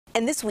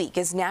And this week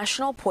is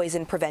National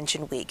Poison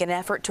Prevention Week, an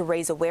effort to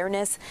raise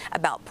awareness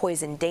about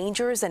poison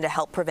dangers and to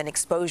help prevent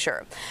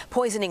exposure.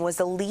 Poisoning was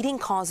the leading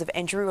cause of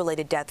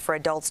injury-related death for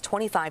adults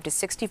 25 to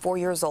 64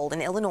 years old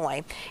in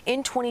Illinois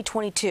in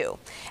 2022.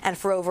 And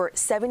for over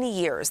 70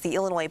 years, the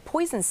Illinois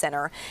Poison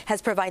Center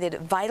has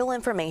provided vital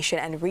information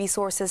and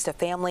resources to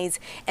families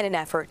in an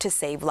effort to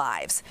save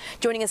lives.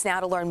 Joining us now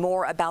to learn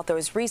more about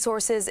those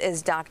resources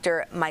is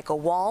Dr. Michael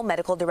Wahl,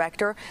 Medical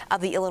Director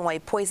of the Illinois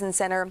Poison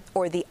Center,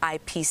 or the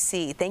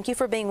IPC. Thank you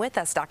for being with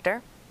us,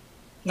 Doctor.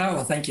 No,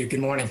 well, thank you.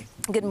 Good morning.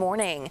 Good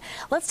morning.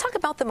 Let's talk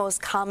about the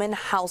most common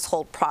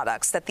household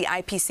products that the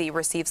IPC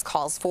receives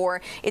calls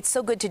for. It's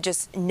so good to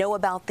just know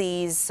about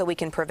these so we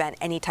can prevent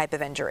any type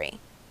of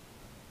injury.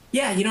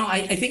 Yeah,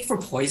 I think for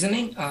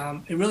poisoning,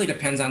 it really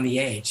depends on the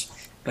age.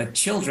 But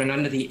children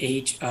under the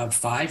age of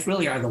 5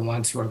 really are the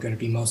ones who are going to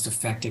be most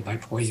affected by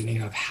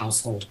poisoning of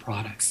household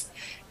products.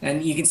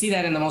 And you can see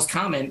that in the most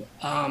common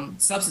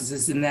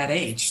substances in that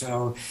age.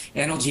 So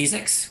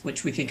analgesics,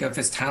 which we think of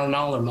as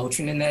Tylenol or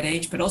Motrin in that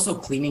age, but also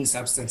cleaning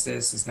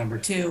substances is number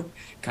 2,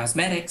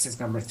 cosmetics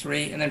is number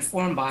 3, and then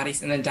foreign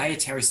bodies, and then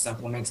dietary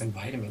supplements and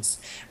vitamins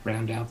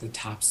round out the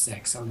top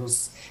 6. So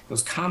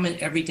those common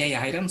everyday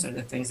items are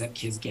the things that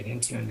kids get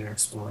into in their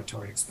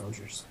exploratory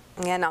exposures.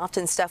 And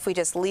often stuff we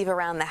just leave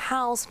around the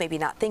house, maybe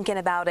not thinking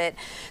about it.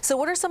 So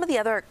what are some of the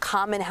other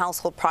common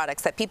household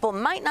products that people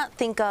might not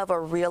think of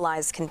or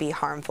realize can be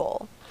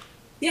harmful?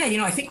 Yeah,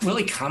 I think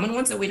really common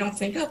ones that we don't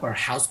think of are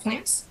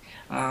houseplants.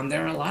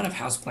 There are a lot of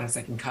houseplants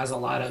that can cause a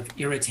lot of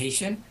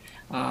irritation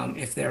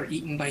if they're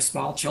eaten by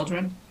small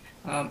children.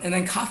 And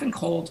then cough and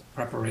cold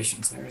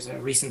preparations. There's a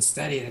recent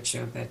study that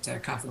showed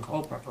that cough and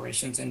cold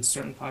preparations in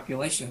certain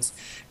populations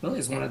really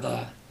is one of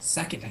the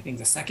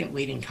second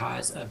leading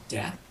cause of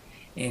death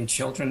in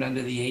children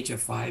under the age of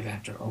 5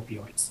 after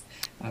opioids.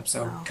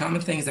 So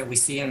common things that we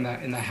see in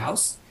the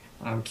house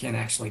can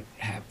actually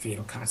have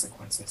fatal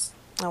consequences.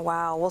 Oh,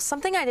 wow. Well,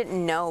 something I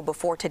didn't know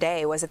before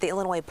today was that the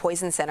Illinois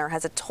Poison Center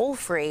has a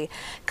toll-free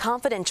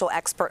confidential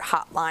expert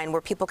hotline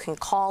where people can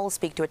call,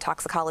 speak to a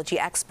toxicology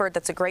expert.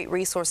 That's a great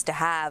resource to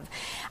have.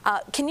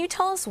 Can you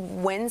tell us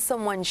when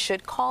someone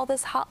should call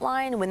this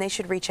hotline, when they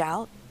should reach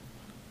out?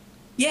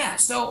 Yeah,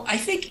 so I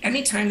think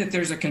anytime that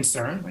there's a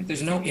concern, right,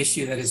 there's no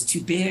issue that is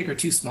too big or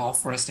too small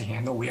for us to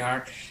handle. We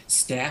are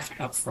staffed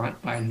up front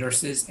by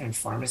nurses and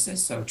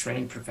pharmacists, so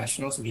trained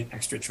professionals who get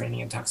extra training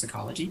in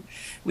toxicology.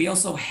 We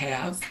also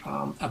have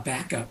a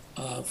backup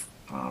of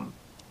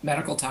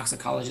medical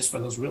toxicologists for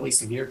those really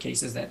severe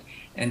cases that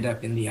end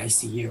up in the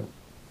ICU.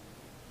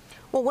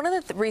 Well, one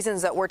of the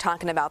reasons that we're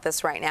talking about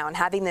this right now and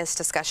having this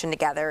discussion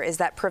together is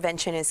that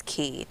prevention is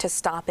key to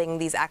stopping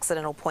these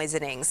accidental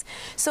poisonings.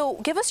 So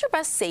give us your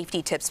best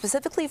safety tips,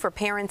 specifically for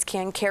parents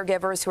and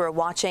caregivers who are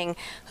watching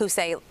who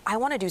say, I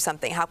want to do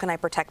something. How can I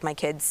protect my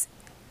kids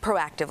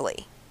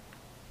proactively?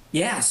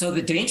 Yeah, so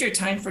the danger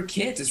time for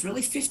kids is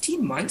really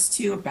 15 months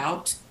to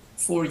about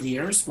 4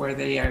 years where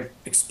they are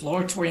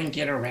exploratory and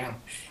get around.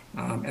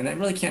 And they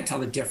really can't tell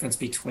the difference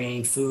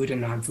between food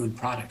and non-food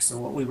products. So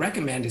what we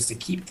recommend is to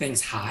keep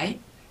things high,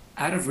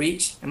 out of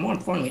reach, and more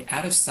importantly,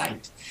 out of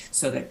sight,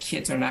 so that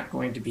kids are not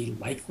going to be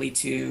likely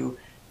to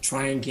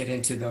try and get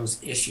into those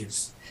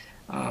issues.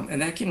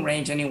 And that can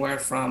range anywhere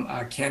from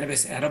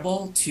cannabis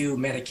edible to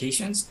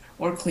medications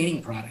or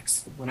cleaning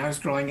products. When I was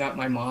growing up,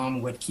 my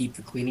mom would keep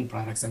the cleaning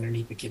products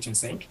underneath the kitchen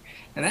sink.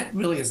 And that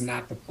really is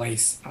not the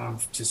place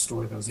to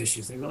store those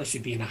issues. They really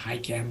should be in a high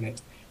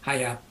cabinet,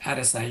 high up, out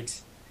of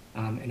sight,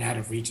 and out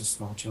of reach of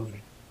small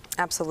children.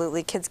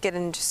 Absolutely. Kids get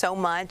into so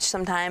much.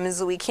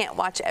 Sometimes we can't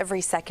watch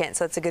every second,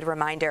 so it's a good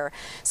reminder.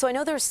 So I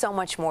know there's so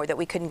much more that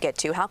we couldn't get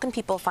to. How can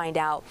people find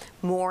out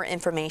more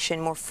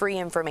information, more free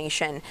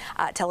information?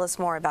 Tell us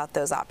more about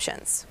those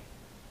options.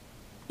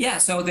 Yeah,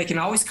 so they can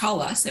always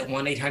call us at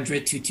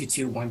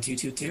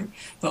 1-800-222-1222.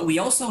 But we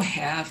also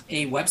have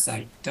a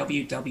website,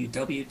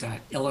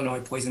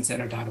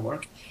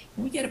 www.illinoispoisoncenter.org.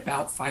 And we get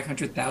about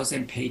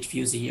 500,000 page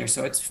views a year,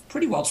 so it's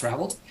pretty well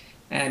traveled.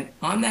 And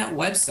on that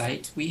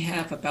website, we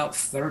have about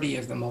 30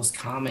 of the most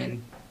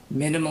common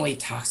minimally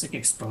toxic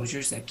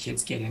exposures that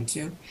kids get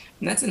into.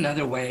 And that's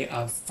another way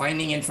of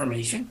finding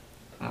information.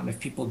 If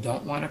people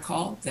don't want to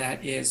call,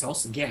 that is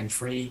also, again,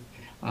 free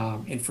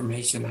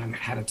information on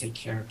how to take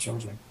care of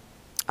children.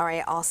 All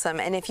right, awesome.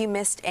 And if you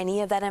missed any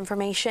of that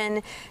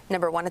information,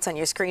 number one, it's on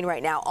your screen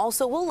right now.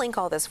 Also, we'll link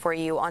all this for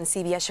you on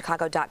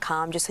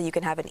cbschicago.com just so you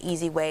can have an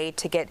easy way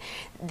to get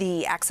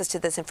the access to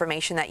this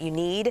information that you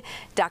need.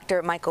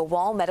 Dr. Michael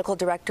Wahl, Medical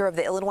Director of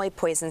the Illinois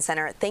Poison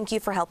Center, thank you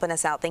for helping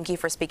us out. Thank you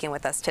for speaking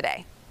with us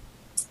today.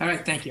 All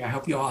right, thank you. I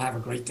hope you all have a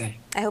great day.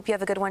 I hope you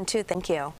have a good one, too. Thank you.